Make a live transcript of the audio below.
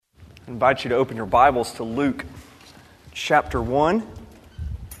I invite you to open your Bibles to Luke chapter 1.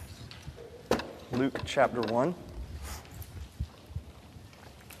 Luke chapter 1.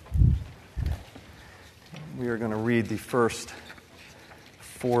 We are going to read the first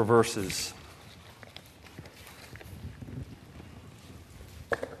 4 verses.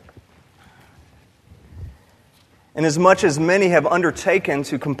 Inasmuch as many have undertaken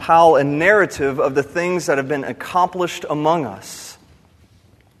to compile a narrative of the things that have been accomplished among us,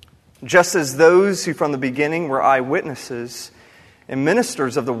 just as those who from the beginning were eyewitnesses and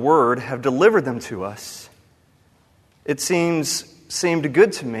ministers of the word have delivered them to us, it seemed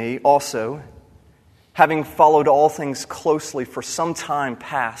good to me also, having followed all things closely for some time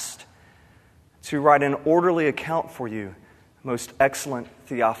past, to write an orderly account for you, most excellent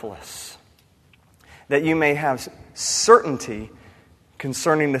Theophilus, that you may have certainty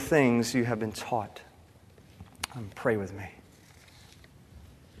concerning the things you have been taught. Pray with me.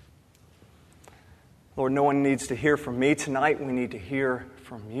 Lord, no one needs to hear from me tonight. We need to hear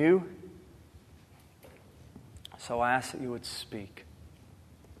from you. So I ask that you would speak,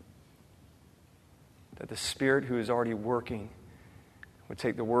 that the Spirit who is already working would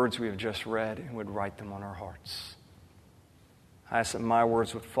take the words we have just read and would write them on our hearts. I ask that my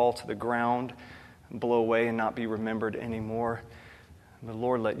words would fall to the ground and blow away and not be remembered anymore. But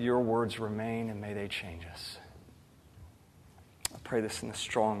Lord, let your words remain and may they change us. I pray this in the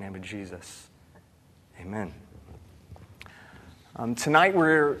strong name of Jesus. Amen. Tonight we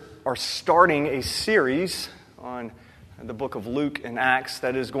are starting a series on the book of Luke and Acts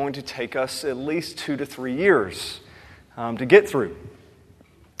that is going to take us at least 2 to 3 years to get through.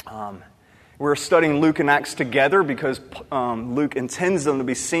 We're studying Luke and Acts together because Luke intends them to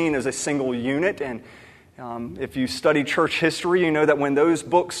be seen as a single unit. And if you study church history, you know that when those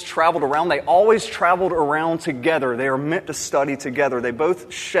books traveled around, they always traveled around together. They are meant to study together. They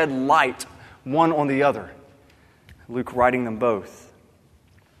both shed light one on the other. Luke writing them both.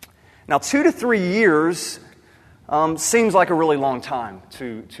 Now, 2 to 3 years seems like a really long time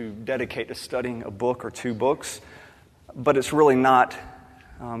to dedicate to studying a book or 2 books, but it's really not,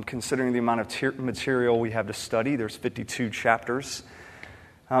 considering the amount of material we have to study. There's 52 chapters.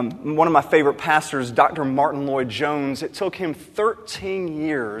 One of my favorite pastors, Dr. Martin Lloyd-Jones, it took him 13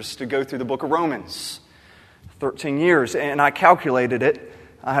 years to go through the book of Romans. 13 years, and I calculated it.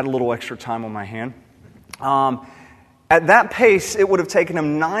 I had a little extra time on my hand. At that pace, it would have taken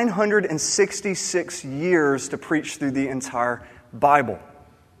him 966 years to preach through the entire Bible.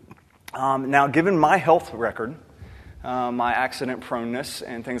 Now, given my health record, my accident proneness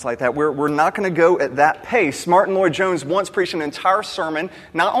and things like that, we're not going to go at that pace. Martin Lloyd-Jones once preached an entire sermon,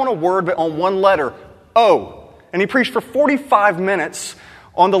 not on a word, but on one letter, O. And he preached for 45 minutes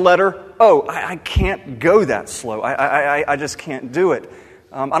on the letter O. I can't go that slow. I just can't do it.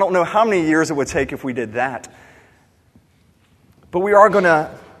 I don't know how many years it would take if we did that. But we are going to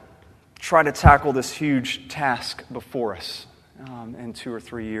try to tackle this huge task before us in 2 or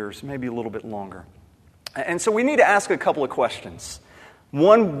 3 years, maybe a little bit longer. And so we need to ask a couple of questions.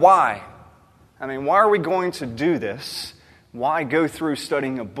 One, why? Why are we going to do this? Why go through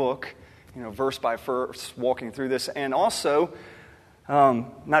studying a book, verse by verse, walking through this? And also,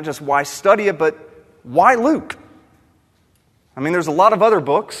 not just why study it, but why Luke? There's a lot of other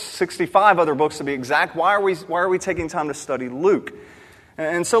books, 65 other books to be exact. Why are we taking time to study Luke?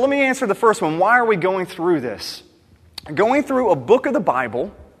 And so let me answer the first one. Why are we going through this? Going through a book of the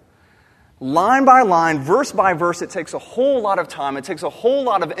Bible, line by line, verse by verse, it takes a whole lot of time. It takes a whole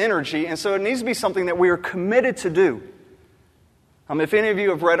lot of energy, and so it needs to be something that we are committed to do. If any of you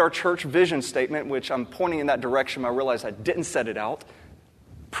have read our church vision statement, which I'm pointing in that direction, I realize I didn't set it out.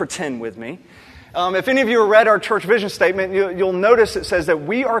 Pretend with me. If any of you have read our church vision statement, you'll notice it says that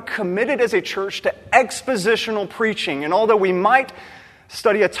we are committed as a church to expositional preaching. And although we might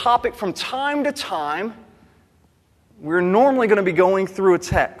study a topic from time to time, we're normally going to be going through a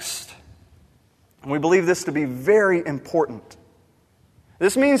text. And we believe this to be very important.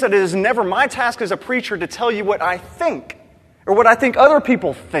 This means that it is never my task as a preacher to tell you what I think or what I think other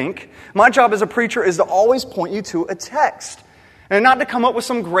people think. My job as a preacher is to always point you to a text. And not to come up with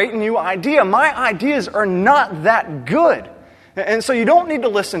some great new idea. My ideas are not that good. And so you don't need to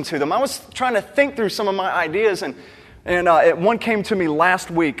listen to them. I was trying to think through some of my ideas, and one came to me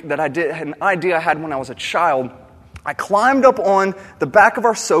last week that an idea I had when I was a child. I climbed up on the back of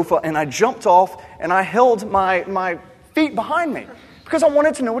our sofa, and I jumped off, and I held my feet behind me because I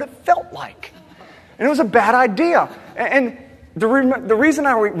wanted to know what it felt like. And it was a bad idea. And the reason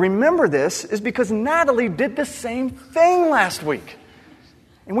I remember this is because Natalie did the same thing last week.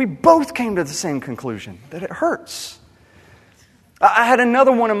 And we both came to the same conclusion, that it hurts. I had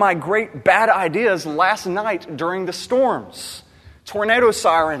another one of my great bad ideas last night during the storms. Tornado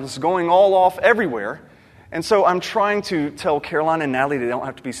sirens going all off everywhere. And so I'm trying to tell Caroline and Natalie they don't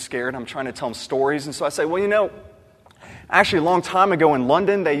have to be scared. I'm trying to tell them stories. And so I say, well, actually a long time ago in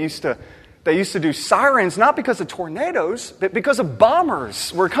London, they used to do sirens not because of tornadoes, but because of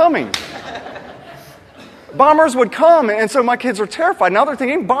bombers were coming. Bombers would come, and so my kids are terrified. Now they're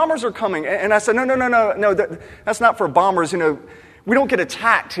thinking bombers are coming. And I said, no, that's not for bombers. We don't get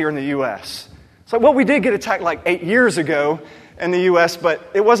attacked here in the U.S. So, well, we did get attacked like 8 years ago in the U.S., but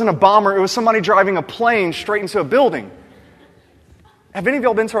it wasn't a bomber. It was somebody driving a plane straight into a building. Have any of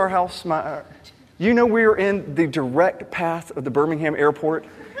y'all been to our house? We're in the direct path of the Birmingham airport,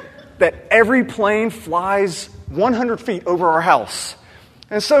 that every plane flies 100 feet over our house.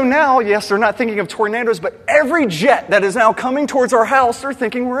 And so now, yes, they're not thinking of tornadoes, but every jet that is now coming towards our house, they're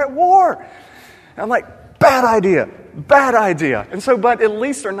thinking we're at war. And I'm like, bad idea. And so, but at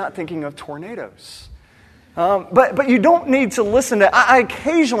least they're not thinking of tornadoes. But you don't need to listen to, I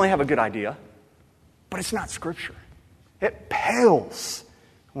occasionally have a good idea, but it's not Scripture. It pales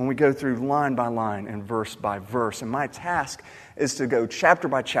when we go through line by line and verse by verse. And my task is to go chapter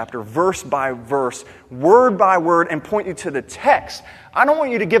by chapter, verse by verse, word by word, and point you to the text. I don't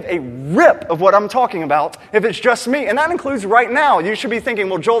want you to give a rip of what I'm talking about if it's just me. And that includes right now. You should be thinking,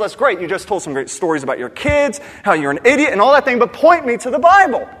 well, Joel, that's great. You just told some great stories about your kids, how you're an idiot, and all that thing, but point me to the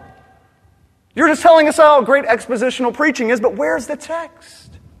Bible. You're just telling us how great expositional preaching is, but where's the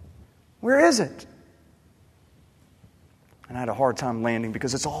text? Where is it? And I had a hard time landing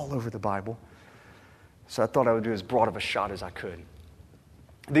because it's all over the Bible. So I thought I would do as broad of a shot as I could.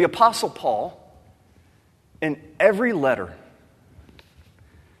 The Apostle Paul, in every letter,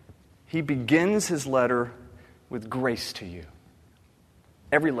 he begins his letter with grace to you.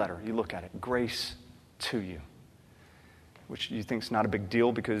 Every letter, you look at it, grace to you. Which you think is not a big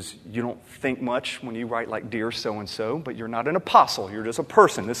deal because you don't think much when you write like dear so-and-so, but you're not an apostle, you're just a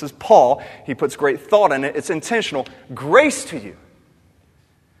person. This is Paul. He puts great thought in it. It's intentional. Grace to you.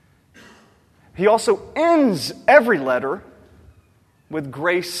 He also ends every letter with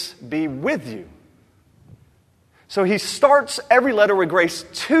grace be with you. So he starts every letter with grace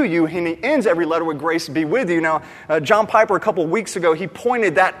to you, and he ends every letter with grace be with you. Now, John Piper, a couple of weeks ago, he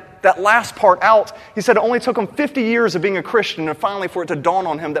pointed that last part out. He said it only took him 50 years of being a Christian, and finally for it to dawn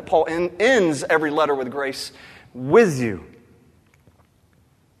on him that Paul ends every letter with grace with you.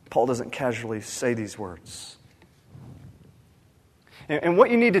 Paul doesn't casually say these words. And what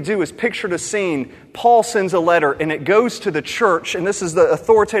you need to do is picture the scene. Paul sends a letter, and it goes to the church, and this is the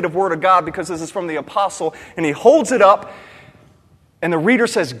authoritative word of God because this is from the apostle, and he holds it up, and the reader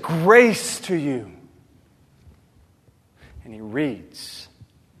says, grace to you. And he reads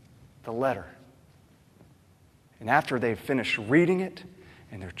the letter. And after they've finished reading it,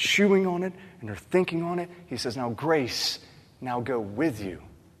 and they're chewing on it, and they're thinking on it, he says, now grace, now go with you.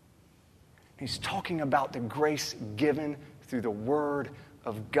 He's talking about the grace given through the Word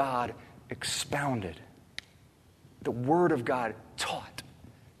of God expounded. The Word of God taught.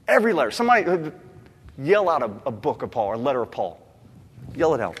 Every letter. Somebody yell out a book of Paul, or a letter of Paul.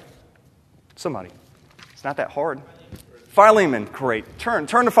 Yell it out. Somebody. It's not that hard. Philemon, great. Turn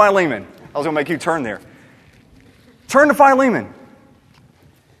to Philemon. I was going to make you turn there. Turn to Philemon.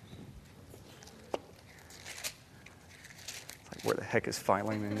 It's like, where the heck is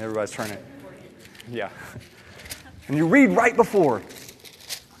Philemon? Everybody's turning. Yeah. And you read right before.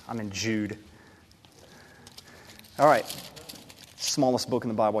 I'm in Jude. All right. Smallest book in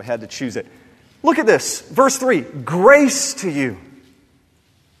the Bible. I had to choose it. Look at this. Verse 3. Grace to you.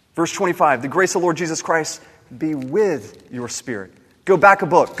 Verse 25. The grace of the Lord Jesus Christ be with your spirit. Go back a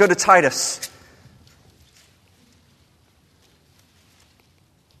book. Go to Titus.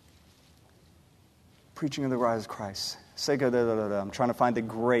 Preaching of the rise of Christ. Say go da. I'm trying to find the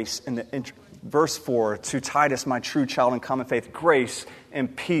grace in the verse 4. To Titus, my true child in common faith, grace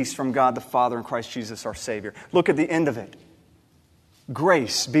and peace from God the Father and Christ Jesus our Savior. Look at the end of it.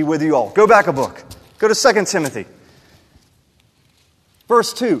 Grace be with you all. Go back a book. Go to 2 Timothy.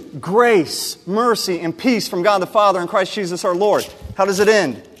 Verse 2. Grace, mercy, and peace from God the Father and Christ Jesus our Lord. How does it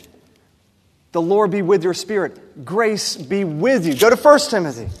end? The Lord be with your spirit. Grace be with you. Go to 1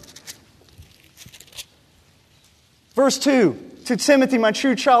 Timothy. Verse 2. To Timothy, my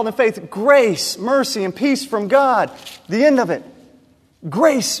true child in faith, grace, mercy, and peace from God. The end of it.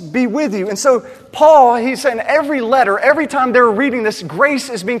 Grace be with you. And so Paul, he's saying every letter, every time they're reading this, grace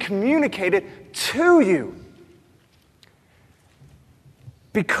is being communicated to you.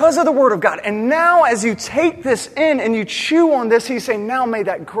 Because of the Word of God. And now as you take this in and you chew on this, he's saying, now may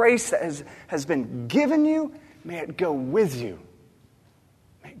that grace that has been given you, may it go with you.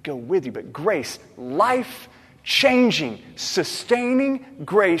 go with you. But grace, life-changing, sustaining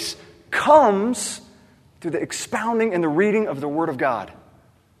grace comes through the expounding and the reading of the Word of God.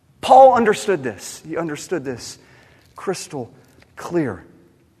 Paul understood this. He understood this crystal clear.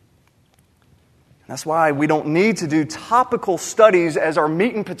 That's why we don't need to do topical studies as our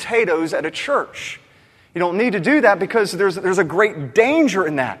meat and potatoes at a church. You don't need to do that because there's a great danger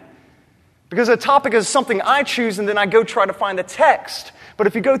in that. Because a topic is something I choose and then I go try to find the text. But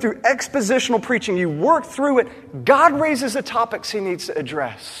if you go through expositional preaching, you work through it, God raises the topics He needs to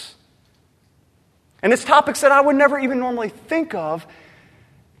address. And it's topics that I would never even normally think of.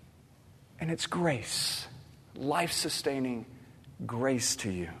 And it's grace, life-sustaining grace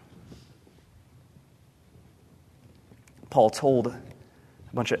to you. Paul told a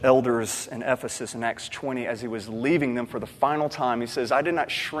bunch of elders in Ephesus in Acts 20 as he was leaving them for the final time. He says, I did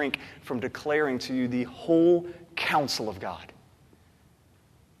not shrink from declaring to you the whole counsel of God.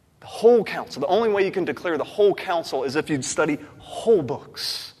 The whole counsel. The only way you can declare the whole counsel is if you'd study whole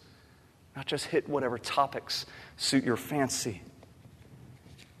books, not just hit whatever topics suit your fancy.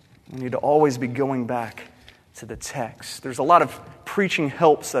 We need to always be going back to the text. There's a lot of preaching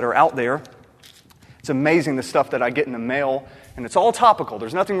helps that are out there. It's amazing the stuff that I get in the mail, and it's all topical.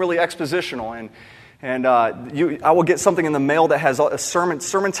 There's nothing really expositional. I will get something in the mail that has a sermon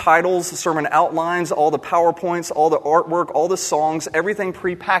titles, sermon outlines, all the PowerPoints, all the artwork, all the songs, everything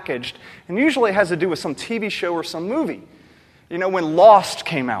prepackaged. And usually it has to do with some TV show or some movie. You know, when Lost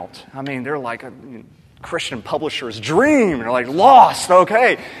came out, I mean, they're like a Christian publisher's dream. They're like, Lost,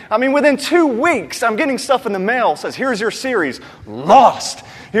 okay. I mean, within 2 weeks, I'm getting stuff in the mail. It says, here's your series, Lost.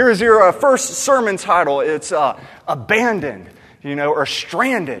 Here's your first sermon title. It's Abandoned, or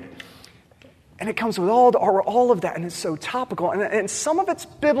Stranded. And it comes with all of that, and it's so topical. And some of it's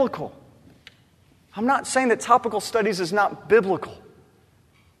biblical. I'm not saying that topical studies is not biblical.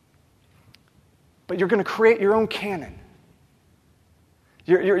 But you're going to create your own canon.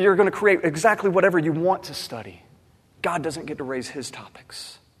 You're going to create exactly whatever you want to study. God doesn't get to raise His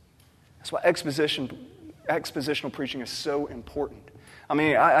topics. That's why expositional preaching is so important. I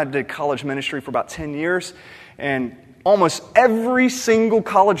mean, I did college ministry for about 10 years, and almost every single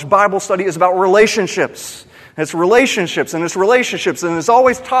college Bible study is about relationships. It's relationships, and it's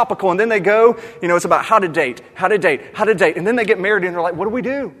always topical. And then they go, it's about how to date. And then they get married, and they're like, what do we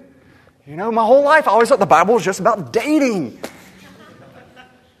do? My whole life I always thought the Bible was just about dating.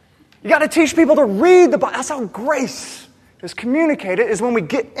 You got to teach people to read the Bible. That's how grace is communicated, is when we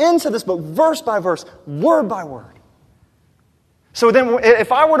get into this book, verse by verse, word by word. So then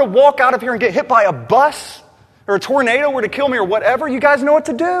if I were to walk out of here and get hit by a bus or a tornado were to kill me or whatever, you guys know what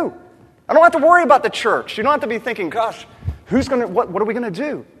to do. I don't have to worry about the church. You don't have to be thinking, gosh, what are we going to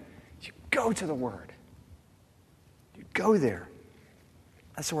do? You go to the Word. You go there.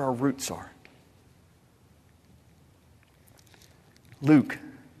 That's where our roots are. Luke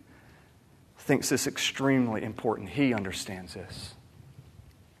thinks this extremely important. He understands this.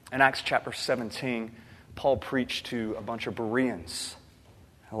 In Acts chapter 17, Paul preached to a bunch of Bereans.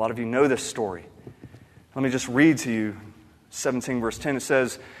 A lot of you know this story. Let me just read to you 17 verse 10. It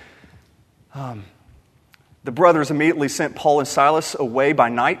says, the brothers immediately sent Paul and Silas away by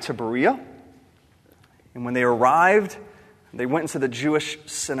night to Berea. And when they arrived, they went into the Jewish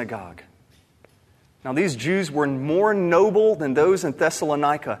synagogue. Now these Jews were more noble than those in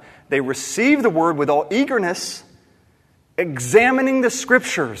Thessalonica. They received the word with all eagerness, examining the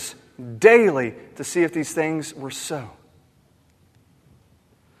Scriptures daily to see if these things were so.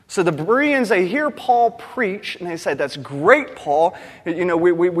 So the Bereans, they hear Paul preach, and they say, that's great, Paul.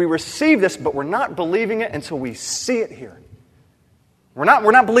 We receive this, but we're not believing it until we see it here. We're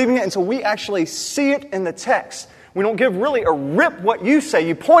not believing it until we actually see it in the text. We don't give really a rip what you say.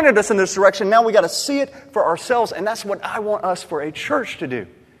 You pointed us in this direction. Now we got to see it for ourselves, and that's what I want us for a church to do.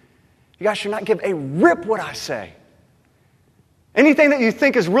 You guys should not give a rip what I say. Anything that you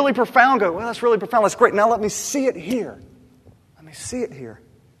think is really profound, go, well, that's really profound. That's great. Now let me see it here. Let me see it here.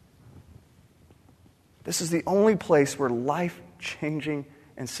 This is the only place where life-changing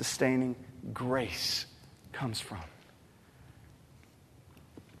and sustaining grace comes from.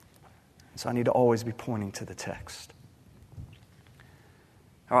 So I need to always be pointing to the text.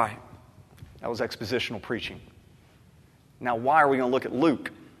 All right. That was expositional preaching. Now, why are we going to look at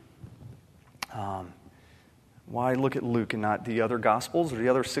Luke? Why look at Luke and not the other Gospels or the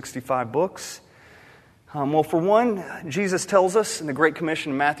other 65 books? Well, for one, Jesus tells us in the Great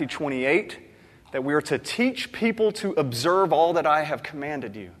Commission in Matthew 28 that we are to teach people to observe all that I have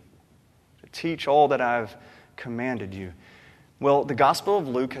commanded you. To teach all that I've commanded you. Well, the Gospel of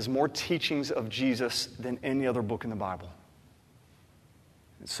Luke has more teachings of Jesus than any other book in the Bible.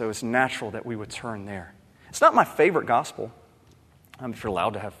 And so it's natural that we would turn there. It's not my favorite gospel. If you're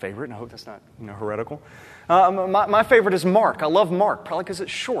allowed to have favorite, and I hope that's not heretical. My favorite is Mark. I love Mark, probably because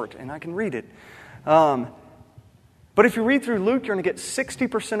it's short and I can read it. But if you read through Luke, you're going to get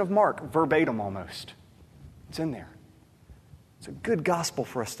 60% of Mark verbatim almost. It's in there. It's a good gospel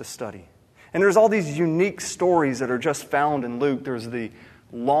for us to study. And there's all these unique stories that are just found in Luke. There's the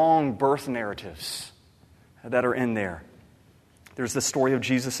long birth narratives that are in there. There's the story of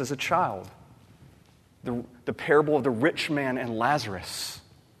Jesus as a child. The parable of the rich man and Lazarus.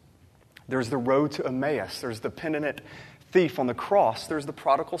 There's the road to Emmaus. There's the penitent thief on the cross. There's the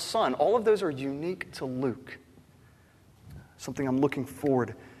prodigal son. All of those are unique to Luke. Something I'm looking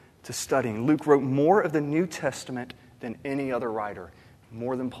forward to studying. Luke wrote more of the New Testament than any other writer,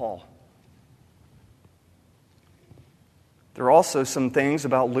 more than Paul. There are also some things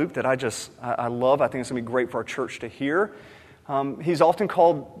about Luke that I love. I think it's going to be great for our church to hear. He's often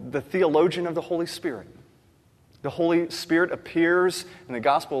called the theologian of the Holy Spirit. The Holy Spirit appears in the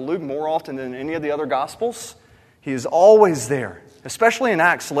Gospel of Luke more often than any of the other Gospels. He is always there, especially in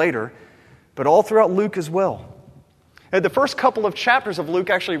Acts later, but all throughout Luke as well. The first couple of chapters of Luke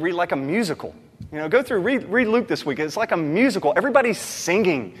actually read like a musical. Go through, read Luke this week. It's like a musical. Everybody's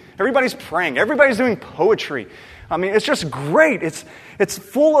singing. Everybody's praying. Everybody's doing poetry. It's just great. It's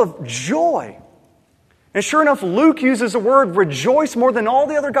full of joy. And sure enough, Luke uses the word rejoice more than all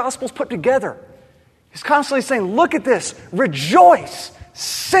the other Gospels put together. He's constantly saying, look at this. Rejoice.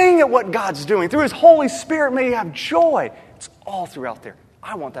 Sing at what God's doing. Through His Holy Spirit, may you have joy. It's all throughout there.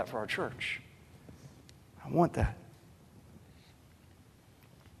 I want that for our church. I want that.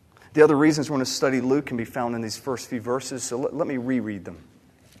 The other reasons we're going to study Luke can be found in these first few verses, so let me reread them.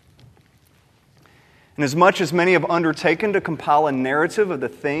 Inasmuch as many have undertaken to compile a narrative of the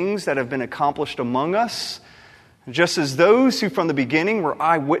things that have been accomplished among us, just as those who from the beginning were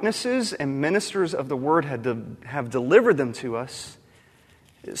eyewitnesses and ministers of the word have delivered them to us,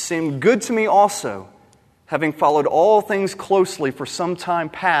 it seemed good to me also, having followed all things closely for some time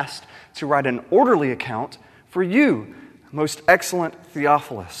past, to write an orderly account for you, most excellent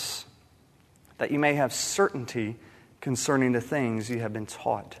Theophilus, that you may have certainty concerning the things you have been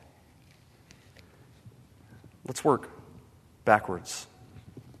taught. Let's work backwards.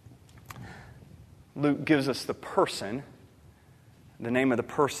 Luke gives us the person, the name of the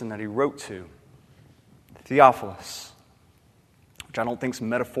person that he wrote to, Theophilus, which I don't think is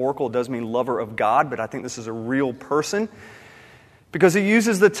metaphorical. It does mean lover of God, but I think this is a real person because he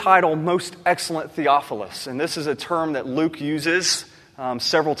uses the title Most Excellent Theophilus. And this is a term that Luke uses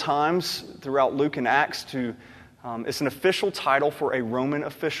several times throughout Luke and Acts to it's an official title for a Roman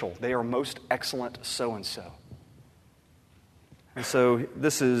official. They are most excellent so-and-so. And so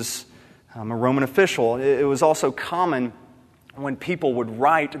this is a Roman official. It was also common when people would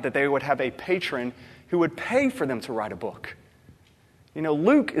write that they would have a patron who would pay for them to write a book.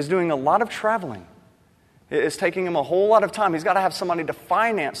 Luke is doing a lot of traveling. It's taking him a whole lot of time. He's got to have somebody to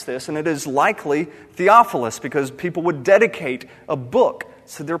finance this, and it is likely Theophilus because people would dedicate a book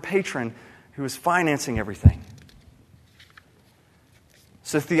to their patron who is financing everything.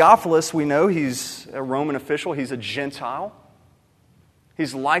 So Theophilus, we know he's a Roman official. He's a Gentile.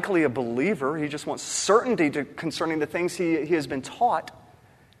 He's likely a believer. He just wants certainty concerning the things he has been taught.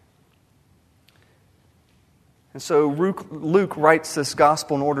 And so Luke writes this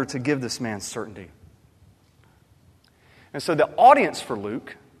gospel in order to give this man certainty. And so the audience for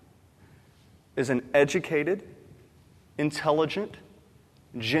Luke is an educated, intelligent,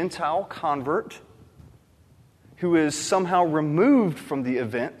 Gentile convert who is somehow removed from the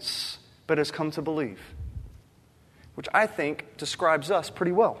events but has come to believe, which I think describes us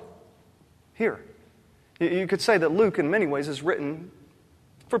pretty well here. You could say that Luke, in many ways, is written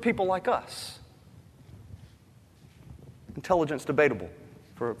for people like us. Intelligence debatable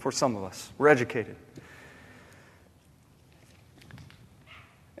for some of us. We're educated.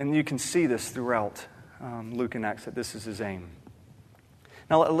 And you can see this throughout Luke and Acts, that this is his aim.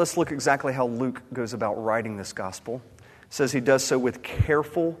 Now let's look exactly how Luke goes about writing this gospel. It says he does so with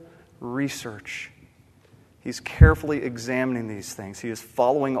careful research. He's carefully examining these things. He is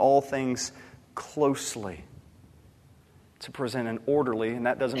following all things closely to present an orderly, and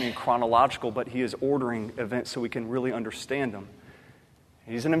that doesn't mean chronological, but he is ordering events so we can really understand them.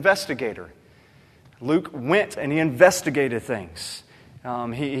 He's an investigator. Luke went and he investigated things.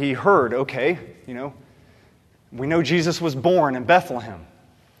 He heard, okay, we know Jesus was born in Bethlehem.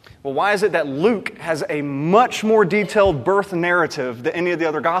 Well, why is it that Luke has a much more detailed birth narrative than any of the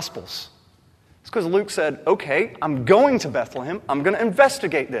other Gospels? It's because Luke said, okay, I'm going to Bethlehem. I'm going to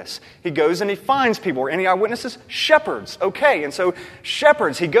investigate this. He goes and he finds people. Any eyewitnesses? Shepherds. Okay, and so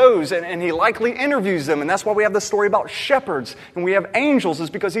shepherds, he goes and he likely interviews them. And that's why we have the story about shepherds. And we have angels,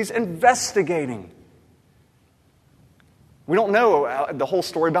 is because he's investigating. We don't know the whole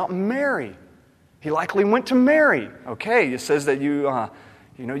story about Mary. He likely went to Mary. Okay, it says that you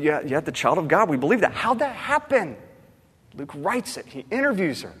had the child of God. We believe that. How'd that happen? Luke writes it. He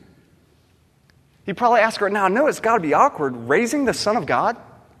interviews her. He probably asked her, now I know it's got to be awkward, raising the Son of God?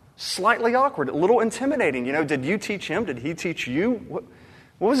 Slightly awkward, a little intimidating. Did you teach him? Did he teach you? What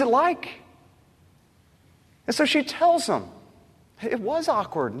was it like? And so she tells him, it was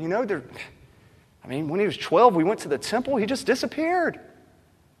awkward. When he was 12, we went to the temple, he just disappeared.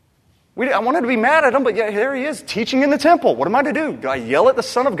 I wanted to be mad at him, but yeah, there he is, teaching in the temple. What am I to do? Do I yell at the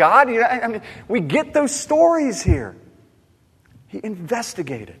Son of God? We get those stories here. He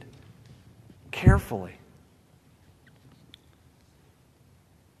investigated carefully.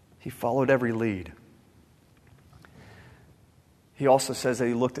 He followed every lead. He also says that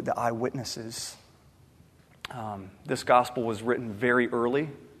he looked at the eyewitnesses. This gospel was written very early.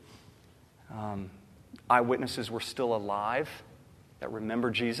 Eyewitnesses were still alive that remember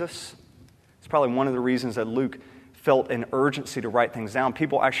Jesus. It's probably one of the reasons that Luke felt an urgency to write things down.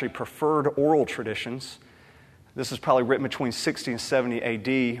 People actually preferred oral traditions. This is probably written between 60 and 70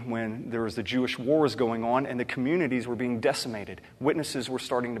 AD when there was the Jewish wars going on and the communities were being decimated. Witnesses were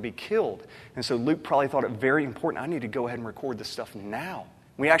starting to be killed. And so Luke probably thought it very important, I need to go ahead and record this stuff now.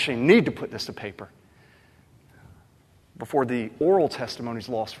 We actually need to put this to paper before the oral testimony is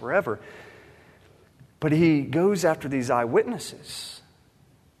lost forever. But he goes after these eyewitnesses.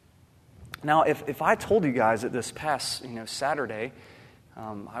 Now, if I told you guys that this past Saturday,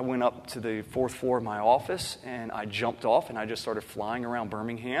 I went up to the 4th floor of my office and I jumped off and I just started flying around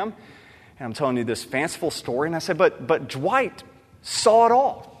Birmingham. And I'm telling you this fanciful story. And I said, but Dwight saw it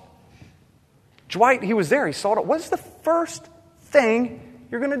all. Dwight, he was there. He saw it all. What's the first thing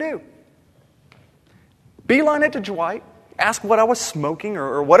you're going to do? Beeline it to Dwight. Ask what I was smoking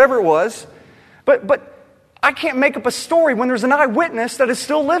or whatever it was. But I can't make up a story when there's an eyewitness that is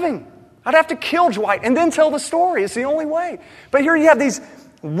still living. I'd have to kill Dwight and then tell the story. It's the only way. But here you have these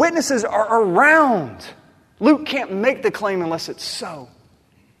witnesses are around. Luke can't make the claim unless it's so.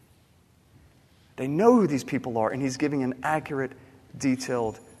 They know who these people are, and he's giving an accurate,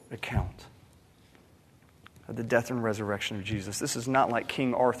 detailed account of the death and resurrection of Jesus. This is not like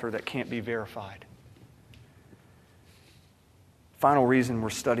King Arthur that can't be verified. Final reason we're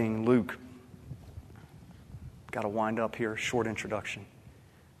studying Luke. Got to wind up here, short introduction.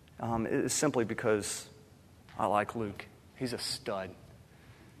 It's simply because I like Luke. He's a stud.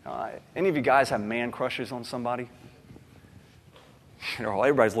 Any of you guys have man crushes on somebody?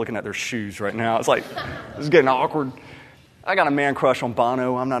 Everybody's looking at their shoes right now. It's like, this is getting awkward. I got a man crush on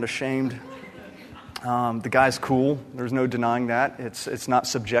Bono. I'm not ashamed. The guy's cool. There's no denying that. It's not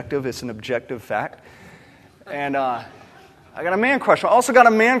subjective. It's an objective fact. And I got a man crush. I also got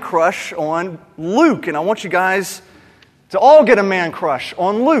a man crush on Luke. And I want you guys to all get a man crush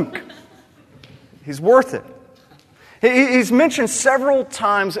on Luke. He's worth it. He's mentioned several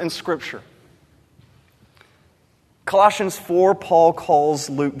times in Scripture. Colossians 4, Paul calls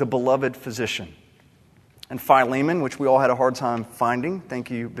Luke the beloved physician. And Philemon, which we all had a hard time finding,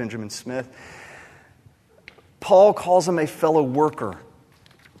 thank you, Benjamin Smith, Paul calls him a fellow worker,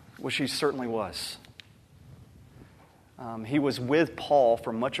 which he certainly was. He was with Paul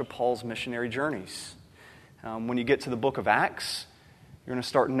for much of Paul's missionary journeys. When you get to the book of Acts, you're going to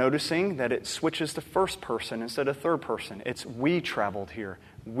start noticing that it switches to first person instead of third person. It's we traveled here.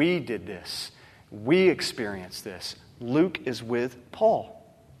 We did this. We experienced this. Luke is with Paul.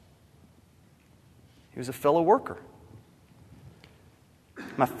 He was a fellow worker.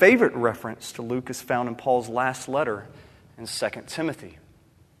 My favorite reference to Luke is found in Paul's last letter in 2 Timothy.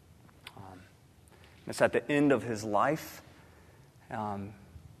 It's at the end of his life. And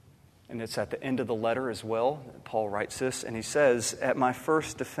it's at the end of the letter as well. Paul writes this, and he says, "At my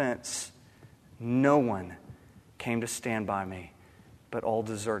first defense, no one came to stand by me, but all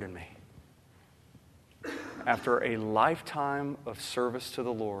deserted me." After a lifetime of service to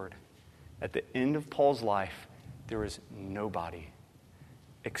the Lord, at the end of Paul's life, there is nobody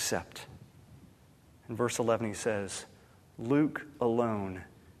except. In verse 11 he says, "Luke alone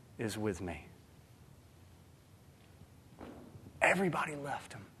is with me." Everybody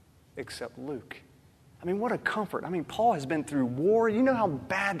left him except Luke. I mean, what a comfort. I mean, Paul has been through war. You know how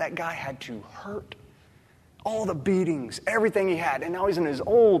bad that guy had to hurt? All the beatings, everything he had. And now he's in his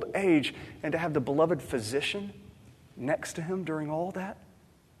old age. And to have the beloved physician next to him during all that?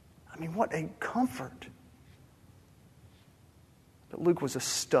 I mean, what a comfort. But Luke was a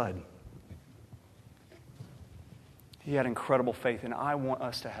stud. He had incredible faith, and I want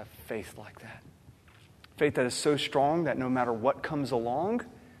us to have faith like that. Faith that is so strong that no matter what comes along,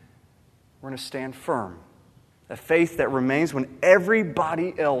 we're going to stand firm. A faith that remains when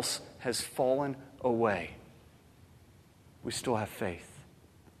everybody else has fallen away. We still have faith.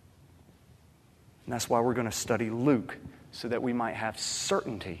 And that's why we're going to study Luke, so that we might have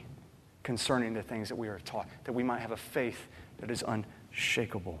certainty concerning the things that we are taught, that we might have a faith that is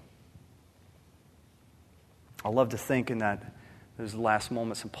unshakable. I love to think in that those last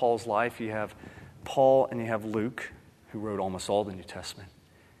moments in Paul's life, you have Paul and you have Luke, who wrote almost all the New Testament.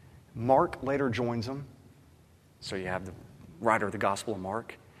 Mark later joins them, so you have the writer of the Gospel of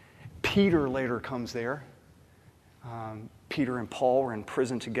Mark. Peter later comes there. Peter and Paul were in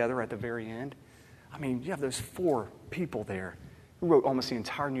prison together at the very end. I mean, you have those 4 people there who wrote almost the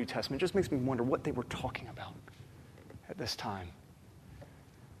entire New Testament. It just makes me wonder what they were talking about at this time.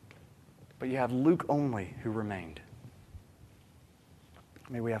 But you have Luke only who remained.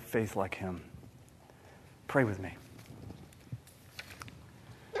 May we have faith like him. Pray with me.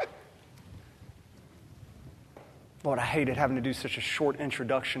 Lord, I hated having to do such a short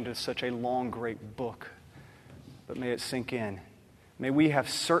introduction to such a long, great book. But may it sink in. May we have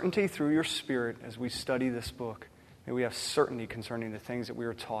certainty through your Spirit as we study this book. May we have certainty concerning the things that we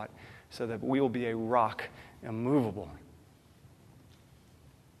are taught, so that we will be a rock immovable.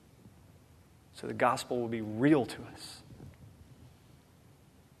 So the gospel will be real to us.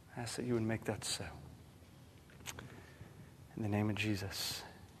 I ask that you would make that so. In the name of Jesus,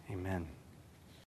 amen.